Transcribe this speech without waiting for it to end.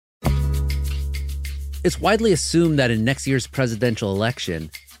it's widely assumed that in next year's presidential election,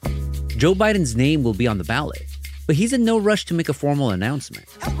 Joe Biden's name will be on the ballot. But he's in no rush to make a formal announcement.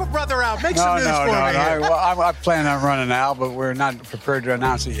 Help a brother out. Make some news for me. I plan on running out, but we're not prepared to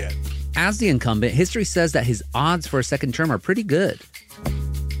announce it yet. As the incumbent, history says that his odds for a second term are pretty good.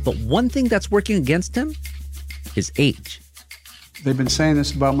 But one thing that's working against him? His age. They've been saying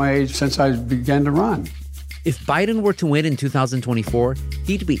this about my age since I began to run. If Biden were to win in 2024,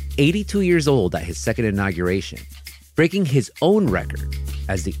 he'd be 82 years old at his second inauguration, breaking his own record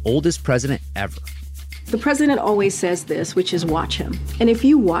as the oldest president ever. The president always says this, which is watch him. And if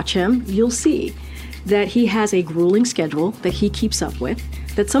you watch him, you'll see that he has a grueling schedule that he keeps up with,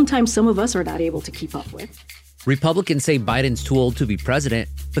 that sometimes some of us are not able to keep up with. Republicans say Biden's too old to be president,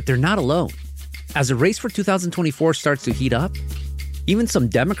 but they're not alone. As the race for 2024 starts to heat up, even some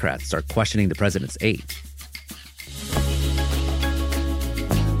Democrats start questioning the president's age.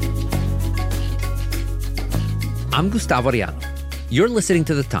 I'm Gustavo Arellano. You're listening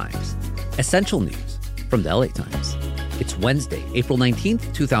to The Times, essential news from the LA Times. It's Wednesday, April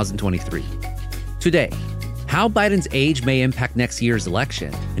 19th, 2023. Today, how Biden's age may impact next year's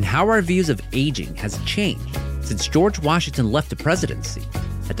election and how our views of aging has changed since George Washington left the presidency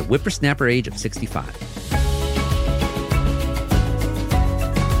at the whippersnapper age of 65.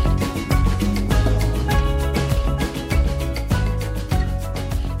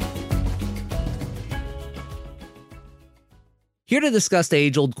 Here to discuss the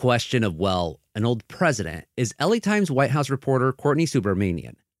age-old question of, well, an old president is LA Times White House reporter Courtney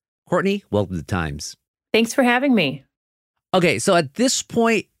Subramanian. Courtney, welcome to The Times. Thanks for having me. Okay, so at this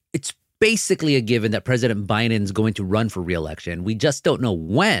point, it's basically a given that President Biden's going to run for re-election. We just don't know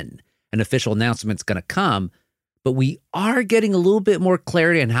when an official announcement's going to come, but we are getting a little bit more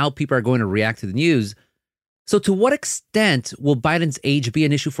clarity on how people are going to react to the news. So to what extent will Biden's age be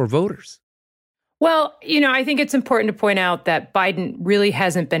an issue for voters? Well, I think it's important to point out that Biden really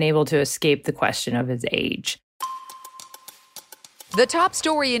hasn't been able to escape the question of his age. The top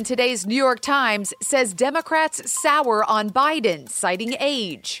story in today's New York Times says Democrats sour on Biden, citing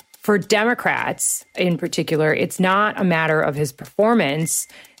age. For Democrats in particular, it's not a matter of his performance.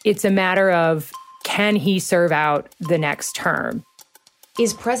 It's a matter of, can he serve out the next term?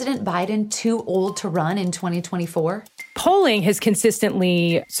 Is President Biden too old to run in 2024? Polling has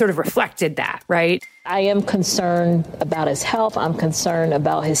consistently sort of reflected that, right? I am concerned about his health. I'm concerned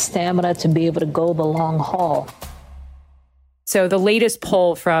about his stamina to be able to go the long haul. So the latest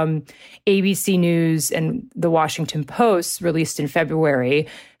poll from ABC News and The Washington Post, released in February,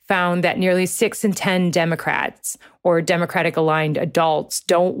 found that nearly 6 in 10 Democrats or Democratic-aligned adults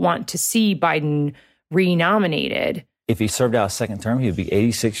don't want to see Biden renominated. If he served out a second term, he would be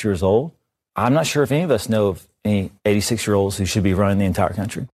 86 years old. I'm not sure if any of us know of any 86-year-olds who should be running the entire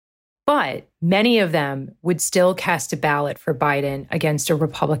country. But many of them would still cast a ballot for Biden against a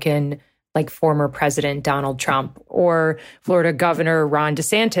Republican like former President Donald Trump or Florida Governor Ron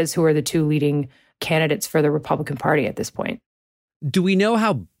DeSantis, who are the two leading candidates for the Republican Party at this point. Do we know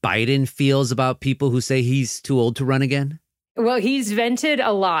how Biden feels about people who say he's too old to run again? Well, he's vented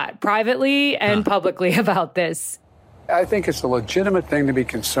a lot privately and publicly about this. I think it's a legitimate thing to be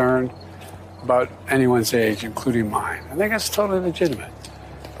concerned about anyone's age, including mine. I think that's totally legitimate.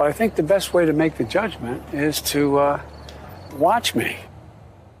 But I think the best way to make the judgment is to watch me.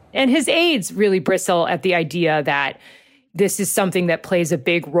 And his aides really bristle at the idea that this is something that plays a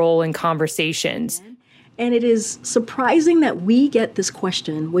big role in conversations. And it is surprising that we get this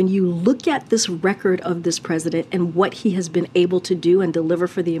question when you look at this record of this president and what he has been able to do and deliver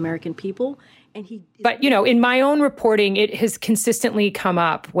for the American people. But, in my own reporting, it has consistently come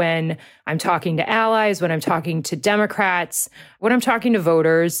up when I'm talking to allies, when I'm talking to Democrats, when I'm talking to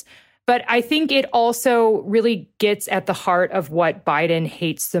voters. But I think it also really gets at the heart of what Biden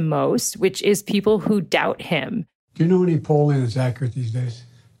hates the most, which is people who doubt him. Do you know any polling that's accurate these days?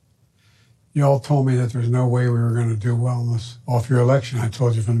 You all told me that there's no way we were going to do well unless off your election. I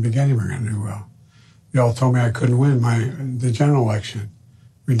told you from the beginning we were going to do well. You all told me I couldn't win the general election.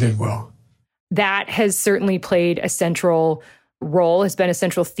 We did well. That has certainly played a central role, has been a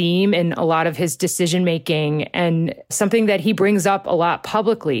central theme in a lot of his decision-making and something that he brings up a lot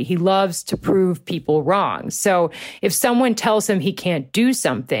publicly. He loves to prove people wrong. So if someone tells him he can't do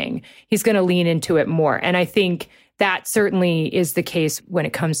something, he's going to lean into it more. And I think that certainly is the case when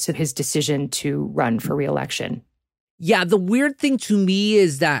it comes to his decision to run for re-election. Yeah, the weird thing to me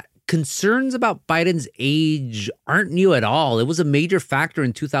is that concerns about Biden's age aren't new at all. It was a major factor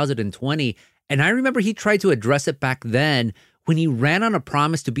in 2020. And I remember he tried to address it back then when he ran on a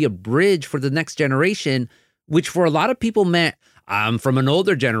promise to be a bridge for the next generation, which for a lot of people meant I'm from an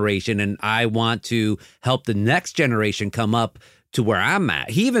older generation and I want to help the next generation come up to where I'm at.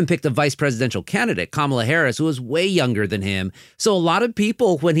 He even picked a vice presidential candidate, Kamala Harris, who was way younger than him. So a lot of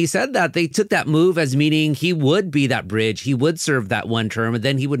people, when he said that, they took that move as meaning he would be that bridge. He would serve that one term and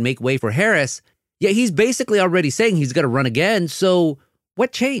then he would make way for Harris. Yet he's basically already saying he's going to run again. So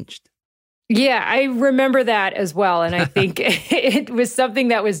what changed? Yeah, I remember that as well. And I think it was something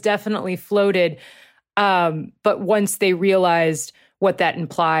that was definitely floated. But once they realized what that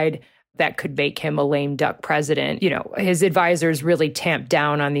implied, that could make him a lame duck president. His advisors really tamped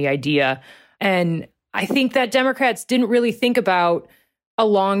down on the idea. And I think that Democrats didn't really think about a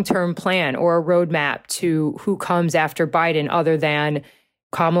long-term plan or a roadmap to who comes after Biden other than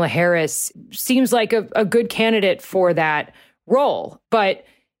Kamala Harris seems like a good candidate for that role. But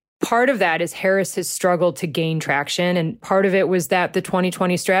part of that is Harris has struggled to gain traction. And part of it was that the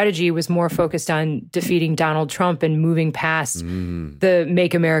 2020 strategy was more focused on defeating Donald Trump and moving past the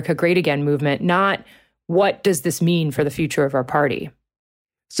Make America Great Again movement, not what does this mean for the future of our party.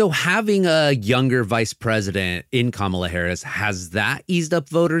 So having a younger vice president in Kamala Harris, has that eased up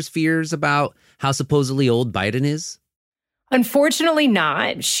voters' fears about how supposedly old Biden is? Unfortunately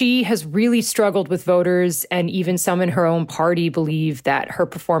not. She has really struggled with voters, and even some in her own party believe that her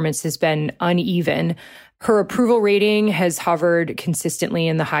performance has been uneven. Her approval rating has hovered consistently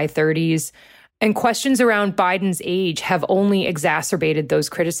in the high 30s, and questions around Biden's age have only exacerbated those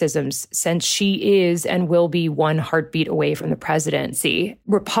criticisms since she is and will be one heartbeat away from the presidency.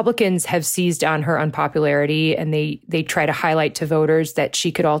 Republicans have seized on her unpopularity, and they try to highlight to voters that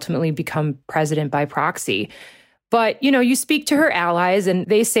she could ultimately become president by proxy. But, you speak to her allies and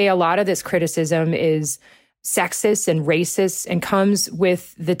they say a lot of this criticism is sexist and racist and comes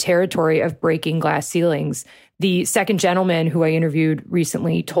with the territory of breaking glass ceilings. The second gentleman who I interviewed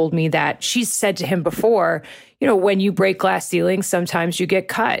recently told me that she said to him before, when you break glass ceilings, sometimes you get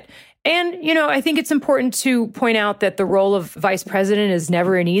cut. And, I think it's important to point out that the role of vice president is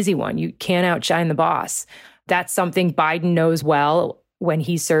never an easy one. You can't outshine the boss. That's something Biden knows well when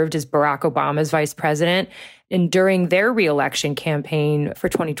he served as Barack Obama's vice president. And during their reelection campaign for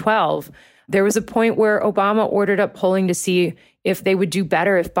 2012, there was a point where Obama ordered up polling to see if they would do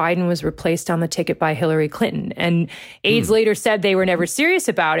better if Biden was replaced on the ticket by Hillary Clinton. And aides later said they were never serious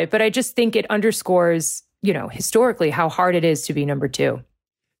about it. But I just think it underscores, historically how hard it is to be number two.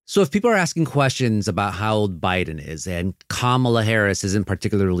 So if people are asking questions about how old Biden is and Kamala Harris isn't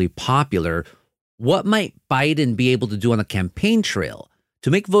particularly popular, what might Biden be able to do on the campaign trail to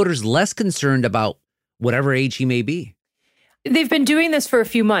make voters less concerned about whatever age he may be? They've been doing this for a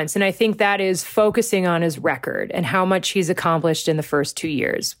few months, and I think that is focusing on his record and how much he's accomplished in the first 2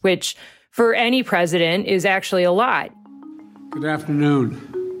 years, which for any president is actually a lot. Good afternoon.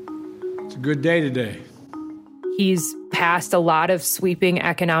 It's a good day today. He's passed a lot of sweeping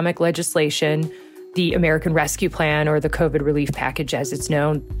economic legislation, the American Rescue Plan, or the COVID relief package as it's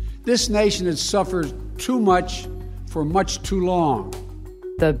known. This nation has suffered too much for much too long.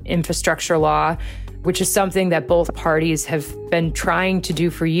 The infrastructure law, which is something that both parties have been trying to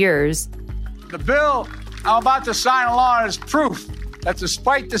do for years. The bill I'm about to sign along is proof that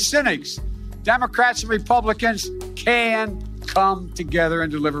despite the cynics, Democrats and Republicans can come together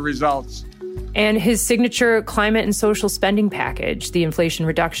and deliver results. And his signature climate and social spending package, the Inflation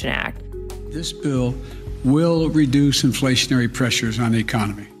Reduction Act. This bill will reduce inflationary pressures on the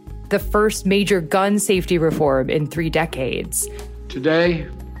economy. The first major gun safety reform in 3 decades. Today,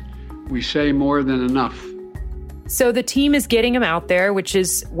 we say more than enough. So the team is getting him out there, which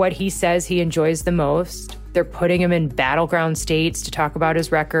is what he says he enjoys the most. They're putting him in battleground states to talk about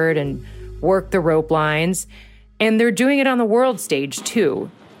his record and work the rope lines. And they're doing it on the world stage, too.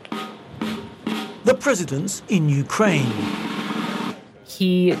 The president's in Ukraine.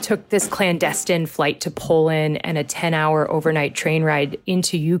 He took this clandestine flight to Poland and a 10-hour overnight train ride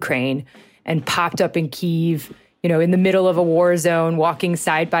into Ukraine and popped up in Kyiv, in the middle of a war zone, walking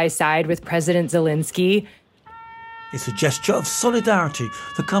side by side with President Zelensky. It's a gesture of solidarity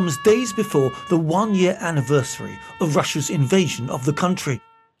that comes days before the 1-year anniversary of Russia's invasion of the country.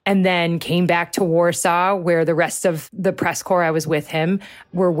 And then came back to Warsaw, where the rest of the press corps, I was with him,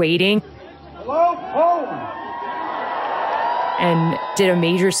 were waiting. Hello, Poland! And did a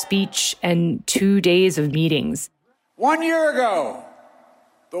major speech and 2 days of meetings. 1 year ago,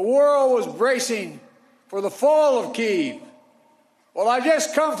 the world was bracing for the fall of Kyiv. Well, I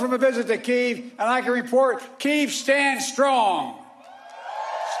just come from a visit to Kyiv, and I can report Kyiv stands strong.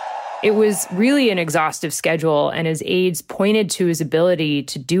 It was really an exhaustive schedule, and his aides pointed to his ability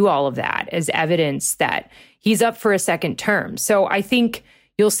to do all of that as evidence that he's up for a second term. So I think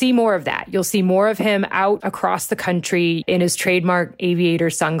You'll see more of that. You'll see more of him out across the country in his trademark aviator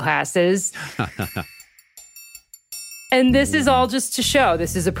sunglasses. And this is all just to show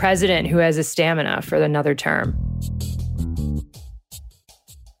this is a president who has a stamina for another term.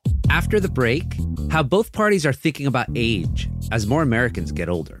 After the break, how both parties are thinking about age as more Americans get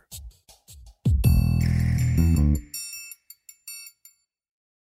older.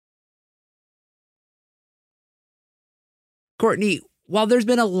 Courtney, while there's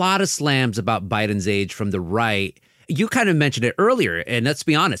been a lot of slams about Biden's age from the right, you kind of mentioned it earlier, and let's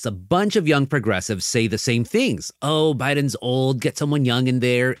be honest, a bunch of young progressives say the same things. Oh, Biden's old, get someone young in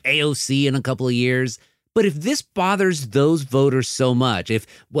there, AOC in a couple of years. But if this bothers those voters so much, if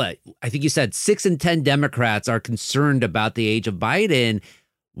I think you said 6 in 10 Democrats are concerned about the age of Biden,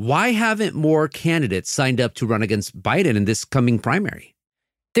 why haven't more candidates signed up to run against Biden in this coming primary?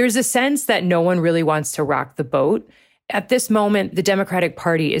 There's a sense that no one really wants to rock the boat. At this moment, the Democratic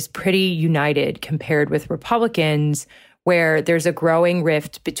Party is pretty united compared with Republicans, where there's a growing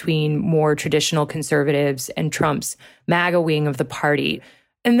rift between more traditional conservatives and Trump's MAGA wing of the party.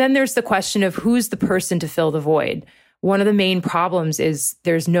 And then there's the question of who's the person to fill the void. One of the main problems is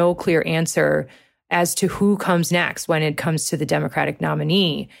there's no clear answer as to who comes next when it comes to the Democratic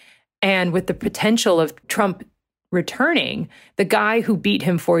nominee. And with the potential of Trump returning, the guy who beat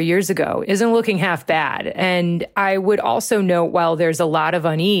him 4 years ago isn't looking half bad. And I would also note, while there's a lot of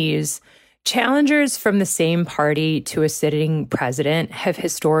unease, challengers from the same party to a sitting president have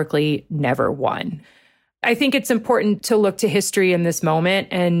historically never won. I think it's important to look to history in this moment,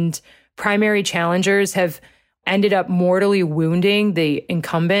 and primary challengers have ended up mortally wounding the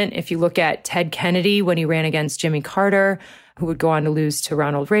incumbent. If you look at Ted Kennedy when he ran against Jimmy Carter, who would go on to lose to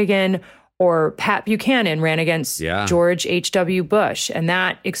Ronald Reagan, or Pat Buchanan ran against George H.W. Bush, and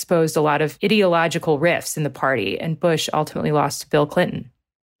that exposed a lot of ideological rifts in the party, and Bush ultimately lost to Bill Clinton.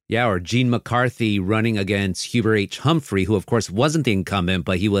 Yeah, or Gene McCarthy running against Hubert H. Humphrey, who, of course, wasn't the incumbent,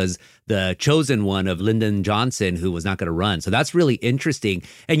 but he was the chosen one of Lyndon Johnson, who was not going to run. So that's really interesting.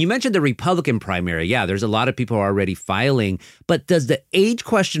 And you mentioned the Republican primary. Yeah, there's a lot of people who are already filing. But does the age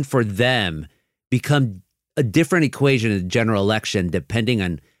question for them become a different equation in the general election depending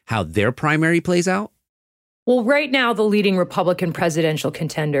on how their primary plays out? Well, right now, the leading Republican presidential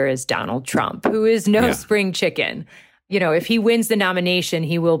contender is Donald Trump, who is no spring chicken. You know, if he wins the nomination,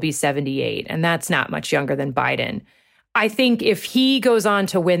 he will be 78, and that's not much younger than Biden. I think if he goes on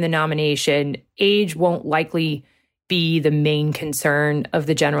to win the nomination, age won't likely be the main concern of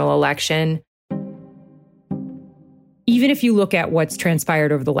the general election. Even if you look at what's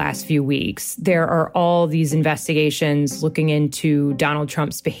transpired over the last few weeks, there are all these investigations looking into Donald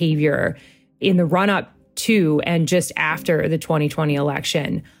Trump's behavior in the run-up to and just after the 2020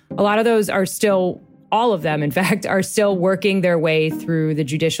 election. A lot of those are still, all of them, in fact, are still working their way through the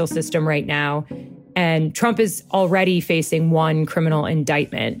judicial system right now. And Trump is already facing one criminal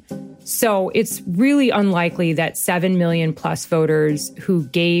indictment. So it's really unlikely that 7 million plus voters who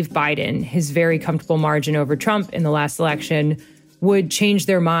gave Biden his very comfortable margin over Trump in the last election would change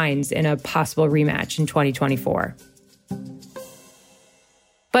their minds in a possible rematch in 2024.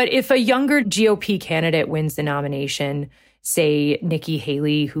 But if a younger GOP candidate wins the nomination, say Nikki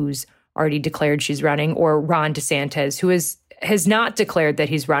Haley, who's already declared she's running, or Ron DeSantis, who has not declared that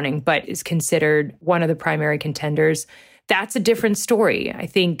he's running, but is considered one of the primary contenders, that's a different story. I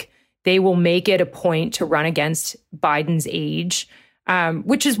think they will make it a point to run against Biden's age,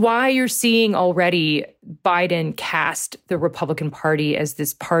 which is why you're seeing already Biden cast the Republican Party as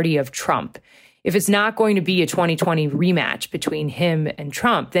this party of Trump. If it's not going to be a 2020 rematch between him and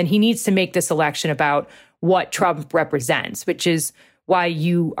Trump, then he needs to make this election about what Trump represents, which is why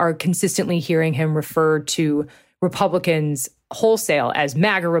you are consistently hearing him refer to Republicans wholesale as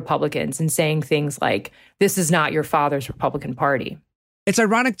MAGA Republicans and saying things like, this is not your father's Republican Party. It's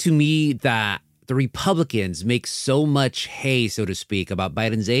ironic to me that the Republicans make so much hay, so to speak, about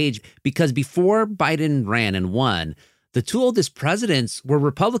Biden's age, because before Biden ran and won, the two oldest presidents were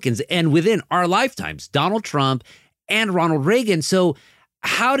Republicans, and within our lifetimes, Donald Trump and Ronald Reagan. So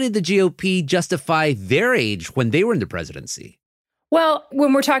how did the GOP justify their age when they were in the presidency? Well,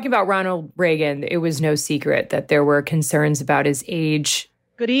 when we're talking about Ronald Reagan, it was no secret that there were concerns about his age.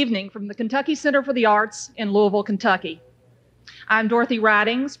 Good evening from the Kentucky Center for the Arts in Louisville, Kentucky. I'm Dorothy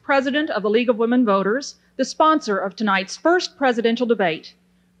Ridings, president of the League of Women Voters, the sponsor of tonight's first presidential debate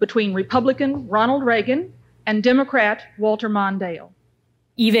between Republican Ronald Reagan and Democrat Walter Mondale.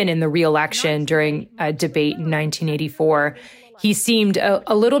 Even in the re-election during a debate in 1984, he seemed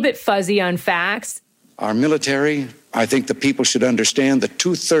a little bit fuzzy on facts. Our military, I think the people should understand that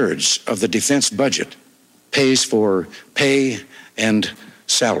 2/3 of the defense budget pays for pay and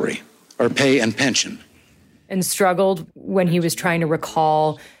salary or pay and pension. And struggled when he was trying to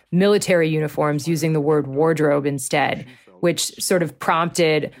recall military uniforms using the word wardrobe instead, which sort of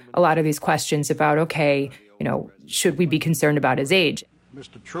prompted a lot of these questions about, okay, should we be concerned about his age?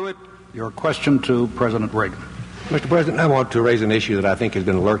 Mr. Truitt, your question to President Reagan. Mr. President, I want to raise an issue that I think has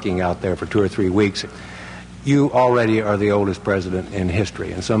been lurking out there for 2 or 3 weeks. You already are the oldest president in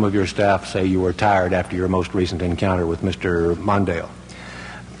history, and some of your staff say you were tired after your most recent encounter with Mr. Mondale.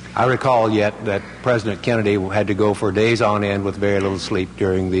 I recall yet that President Kennedy had to go for days on end with very little sleep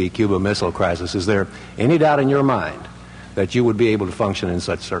during the Cuba Missile Crisis. Is there any doubt in your mind that you would be able to function in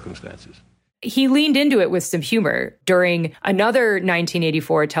such circumstances? He leaned into it with some humor. During another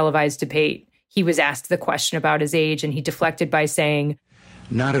 1984 televised debate, he was asked the question about his age, and he deflected by saying,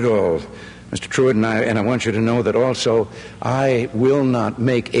 "Not at all, Mr. Truitt, and I want you to know that also I will not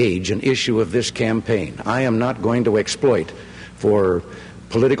make age an issue of this campaign. I am not going to exploit for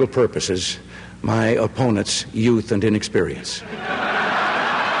political purposes my opponent's youth and inexperience."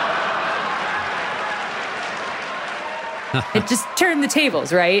 It just turned the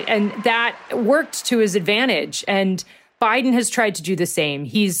tables, right? And that worked to his advantage. And Biden has tried to do the same.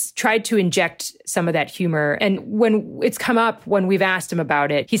 He's tried to inject some of that humor. And when it's come up, when we've asked him about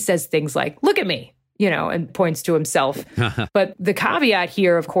it, he says things like, "Look at me," and points to himself. But the caveat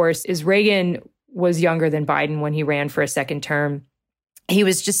here, of course, is Reagan was younger than Biden when he ran for a second term. He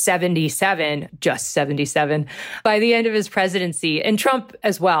was just 77 by the end of his presidency. And Trump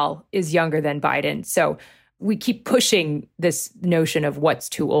as well is younger than Biden. So we keep pushing this notion of what's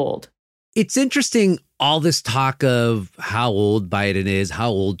too old. It's interesting, all this talk of how old Biden is, how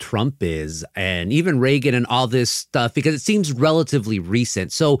old Trump is, and even Reagan and all this stuff, because it seems relatively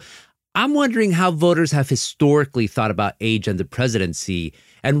recent. So I'm wondering how voters have historically thought about age and the presidency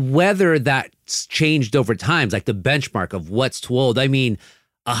and whether that's changed over time, like the benchmark of what's too old. I mean,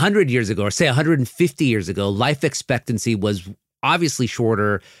 100 years ago, or say 150 years ago, life expectancy was obviously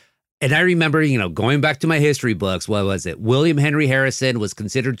shorter. And I remember, going back to my history books, what was it? William Henry Harrison was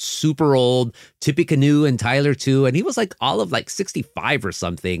considered super old, Tippecanoe and Tyler too, and he was all of 65 or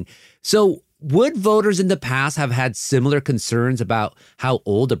something. So would voters in the past have had similar concerns about how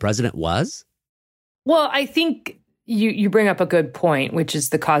old a president was? Well, I think you bring up a good point, which is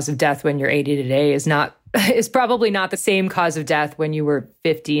the cause of death when you're 80 today is probably not the same cause of death when you were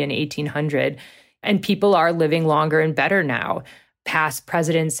 50 in 1800. And people are living longer and better now. Past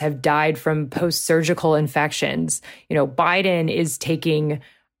presidents have died from post-surgical infections. Biden is taking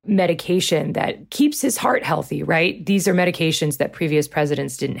medication that keeps his heart healthy, right? These are medications that previous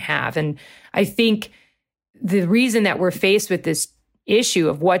presidents didn't have. And I think the reason that we're faced with this issue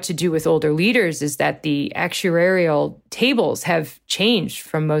of what to do with older leaders is that the actuarial tables have changed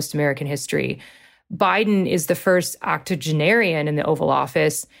from most American history. Biden is the first octogenarian in the Oval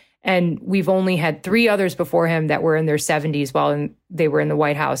Office, and we've only had 3 others before him that were in their 70s while they were in the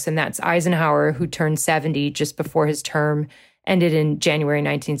White House. And that's Eisenhower, who turned 70 just before his term ended in January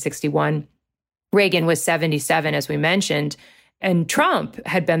 1961. Reagan was 77, as we mentioned. And Trump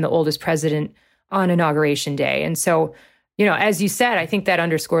had been the oldest president on Inauguration Day. And so, as you said, I think that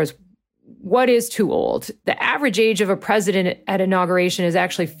underscores what is too old. The average age of a president at inauguration is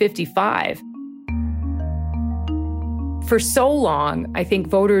actually 55. For so long, I think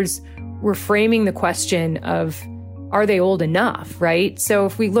voters were framing the question of, are they old enough, right? So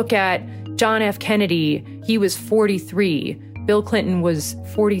if we look at John F. Kennedy, he was 43. Bill Clinton was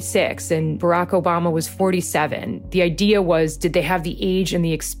 46 and Barack Obama was 47. The idea was, did they have the age and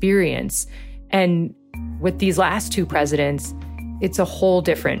the experience? And with these last 2 presidents, it's a whole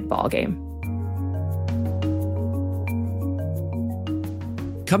different ballgame.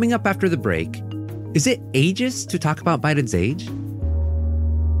 Coming up after the break, is it ageist to talk about Biden's age?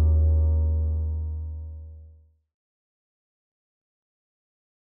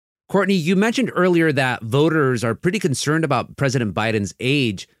 Courtney, you mentioned earlier that voters are pretty concerned about President Biden's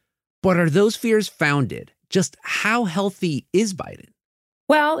age, but are those fears founded? Just how healthy is Biden?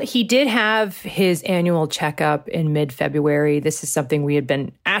 Well, he did have his annual checkup in mid-February. This is something we had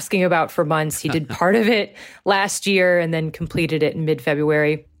been asking about for months. He did part of it last year and then completed it in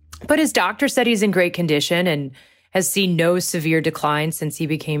mid-February. But his doctor said he's in great condition and has seen no severe decline since he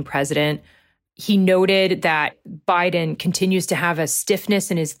became president. He noted that Biden continues to have a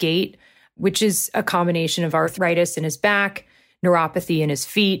stiffness in his gait, which is a combination of arthritis in his back, neuropathy in his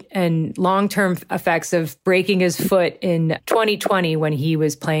feet, and long-term effects of breaking his foot in 2020 when he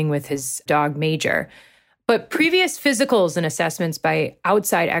was playing with his dog Major. But previous physicals and assessments by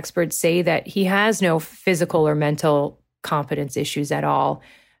outside experts say that he has no physical or mental competence issues at all.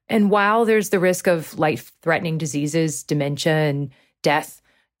 And while there's the risk of life-threatening diseases, dementia, and death,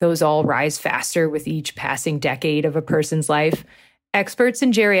 those all rise faster with each passing decade of a person's life. Experts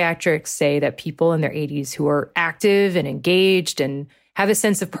in geriatrics say that people in their 80s who are active and engaged and have a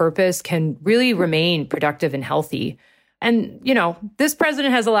sense of purpose can really remain productive and healthy. And, you know, this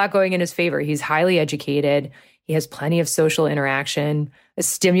president has a lot going in his favor. He's highly educated. He has plenty of social interaction, a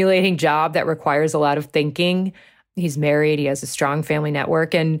stimulating job that requires a lot of thinking. He's married. He has a strong family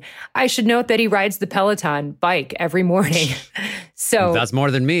network. And I should note that he rides the Peloton bike every morning. So that's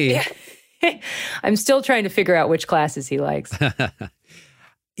more than me. I'm still trying to figure out which classes he likes.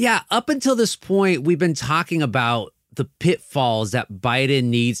 Yeah, up until this point, we've been talking about the pitfalls that Biden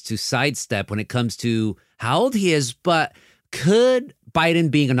needs to sidestep when it comes to how old he is. But could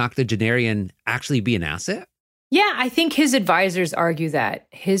Biden being an octogenarian actually be an asset? Yeah, I think his advisors argue that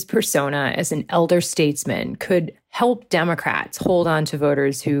his persona as an elder statesman could help Democrats hold on to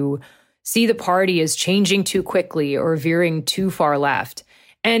voters who see the party as changing too quickly or veering too far left.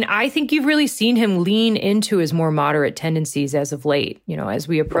 And I think you've really seen him lean into his more moderate tendencies as of late. You know, as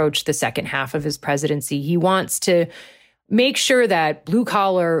we approach the second half of his presidency, he wants to make sure that blue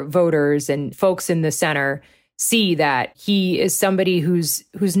collar voters and folks in the center see that he is somebody who's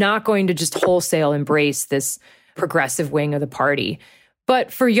not going to just wholesale embrace this progressive wing of the party.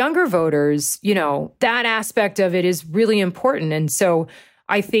 But for younger voters, you know, that aspect of it is really important. And so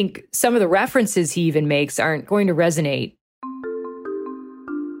I think some of the references he even makes aren't going to resonate.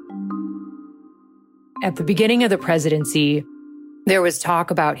 At the beginning of the presidency, there was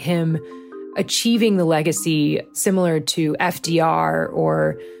talk about him achieving the legacy similar to FDR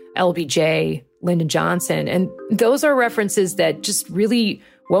or LBJ, Lyndon Johnson. And those are references that just really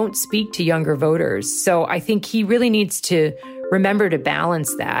won't speak to younger voters. So I think he really needs to remember to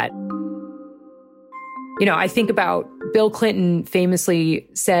balance that. You know, I think about Bill Clinton famously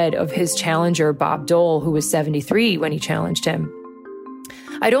said of his challenger, Bob Dole, who was 73 when he challenged him,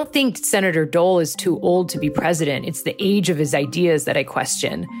 I don't think Senator Dole is too old to be president. It's the age of his ideas that I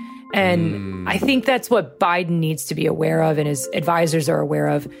question. And I think that's what Biden needs to be aware of and his advisors are aware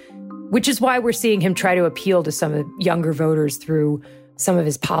of, which is why we're seeing him try to appeal to some of the younger voters through some of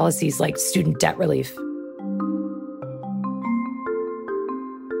his policies like student debt relief.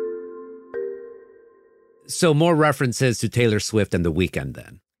 So more references to Taylor Swift and The Weeknd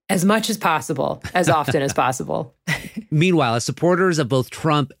then? As much as possible, as often as possible. Meanwhile, as supporters of both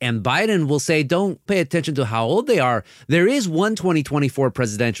Trump and Biden will say, don't pay attention to how old they are. There is one 2024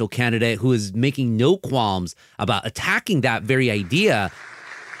 presidential candidate who is making no qualms about attacking that very idea.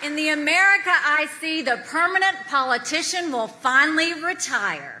 In the America I see, the permanent politician will finally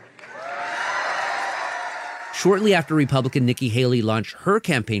retire. Shortly after Republican Nikki Haley launched her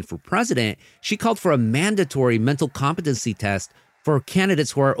campaign for president, she called for a mandatory mental competency test for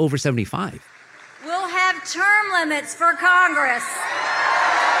candidates who are over 75. We'll have term limits for Congress.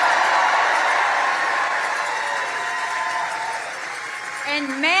 And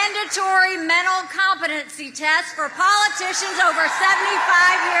mandatory mental competency tests for politicians over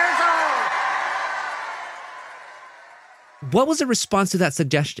 75 years old. What was the response to that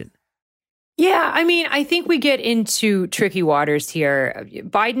suggestion? Yeah, I mean, I think we get into tricky waters here.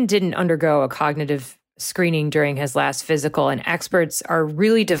 Biden didn't undergo a cognitive screening during his last physical, and experts are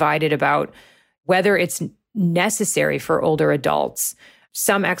really divided about whether it's necessary for older adults.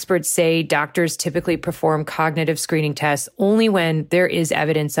 Some experts say doctors typically perform cognitive screening tests only when there is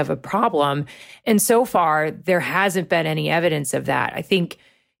evidence of a problem. And so far, there hasn't been any evidence of that. I think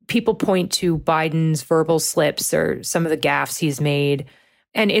people point to Biden's verbal slips or some of the gaffes he's made.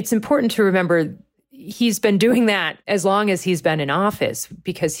 And it's important to remember he's been doing that as long as he's been in office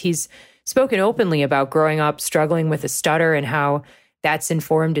because he's spoken openly about growing up struggling with a stutter and how that's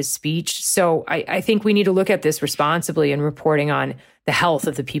informed his speech. So I think we need to look at this responsibly in reporting on the health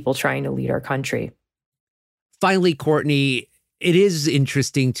of the people trying to lead our country. Finally, Courtney, it is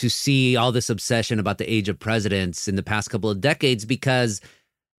interesting to see all this obsession about the age of presidents in the past couple of decades because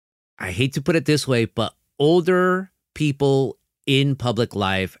I hate to put it this way, but older people in public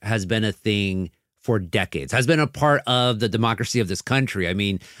life has been a thing for decades, has been a part of the democracy of this country. I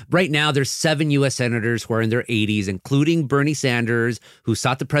mean, right now, there's 7 U.S. senators who are in their 80s, including Bernie Sanders, who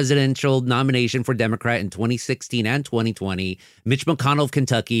sought the presidential nomination for Democrat in 2016 and 2020. Mitch McConnell of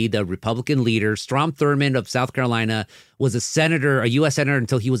Kentucky, the Republican leader. Strom Thurmond of South Carolina was a U.S. senator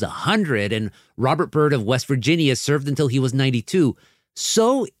until he was 100. And Robert Byrd of West Virginia served until he was 92.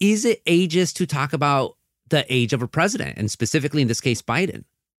 So is it ageist to talk about the age of a president, and specifically in this case, Biden?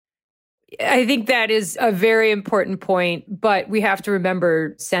 I think that is a very important point, but we have to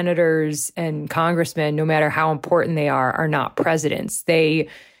remember senators and congressmen, no matter how important they are not presidents. They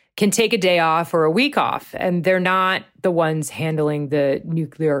can take a day off or a week off, and they're not the ones handling the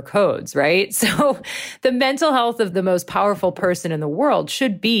nuclear codes, right? So the mental health of the most powerful person in the world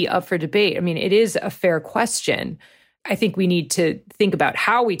should be up for debate. I mean, it is a fair question. I think we need to think about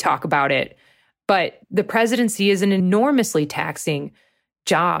how we talk about it. But the presidency is an enormously taxing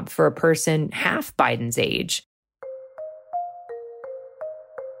job for a person half Biden's age.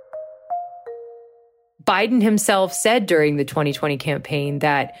 Biden himself said during the 2020 campaign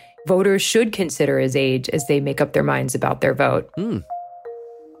that voters should consider his age as they make up their minds about their vote. You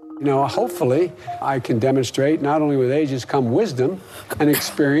know, hopefully I can demonstrate not only with age has come wisdom and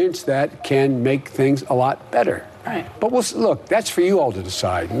experience that can make things a lot better. Right. But look, that's for you all to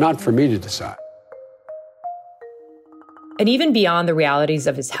decide, not for me to decide. And even beyond the realities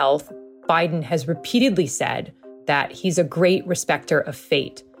of his health, Biden has repeatedly said that he's a great respecter of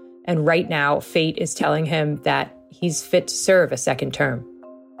fate. And right now, fate is telling him that he's fit to serve a second term.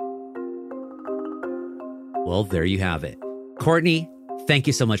 Well, there you have it. Courtney, thank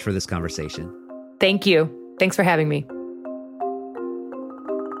you so much for this conversation. Thank you. Thanks for having me.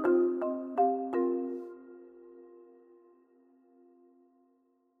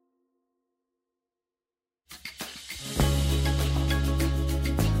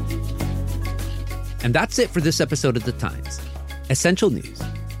 And that's it for this episode of The Times. Essential news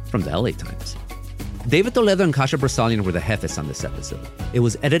from the LA Times. David Toledo and Kasia Broussalian were the jefes on this episode. It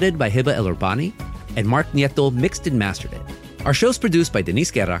was edited by Hiba El-Urbani, and Mark Nieto mixed and mastered it. Our show's produced by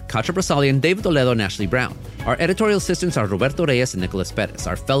Denise Guerra, Kasia Broussalian, David Toledo, and Ashley Brown. Our editorial assistants are Roberto Reyes and Nicholas Perez.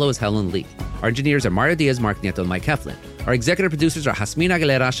 Our fellow is Helen Lee. Our engineers are Mario Diaz, Mark Nieto, and Mike Heflin. Our executive producers are Jasmine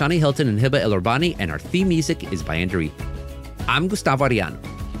Aguilera, Shani Hilton, and Hiba El-Urbani, and our theme music is by Andrew. I'm Gustavo Arellano.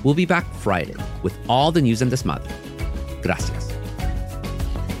 We'll be back Friday with all the news and desmadre. Gracias.